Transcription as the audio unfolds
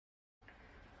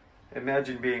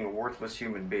Imagine being a worthless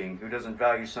human being who doesn't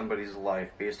value somebody's life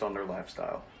based on their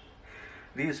lifestyle.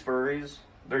 These furries,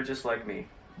 they're just like me.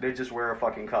 They just wear a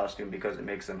fucking costume because it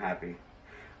makes them happy.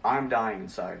 I'm dying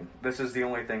inside. This is the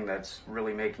only thing that's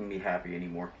really making me happy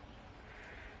anymore.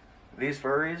 These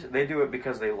furries, they do it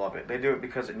because they love it. They do it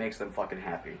because it makes them fucking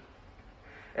happy.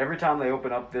 Every time they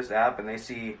open up this app and they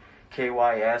see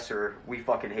KYS or We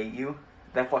Fucking Hate You,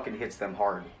 that fucking hits them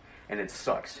hard. And it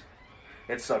sucks.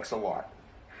 It sucks a lot.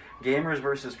 Gamers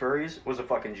versus furries was a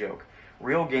fucking joke.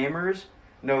 Real gamers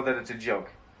know that it's a joke.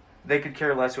 They could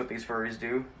care less what these furries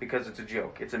do because it's a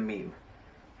joke. It's a meme.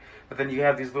 But then you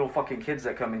have these little fucking kids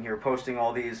that come in here posting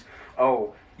all these,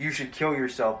 oh, you should kill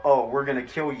yourself. Oh, we're gonna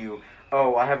kill you.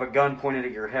 Oh, I have a gun pointed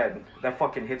at your head. That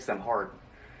fucking hits them hard.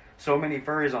 So many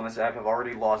furries on this app have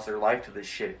already lost their life to this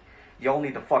shit. Y'all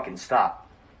need to fucking stop.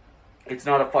 It's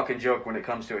not a fucking joke when it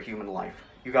comes to a human life.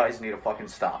 You guys need to fucking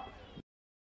stop.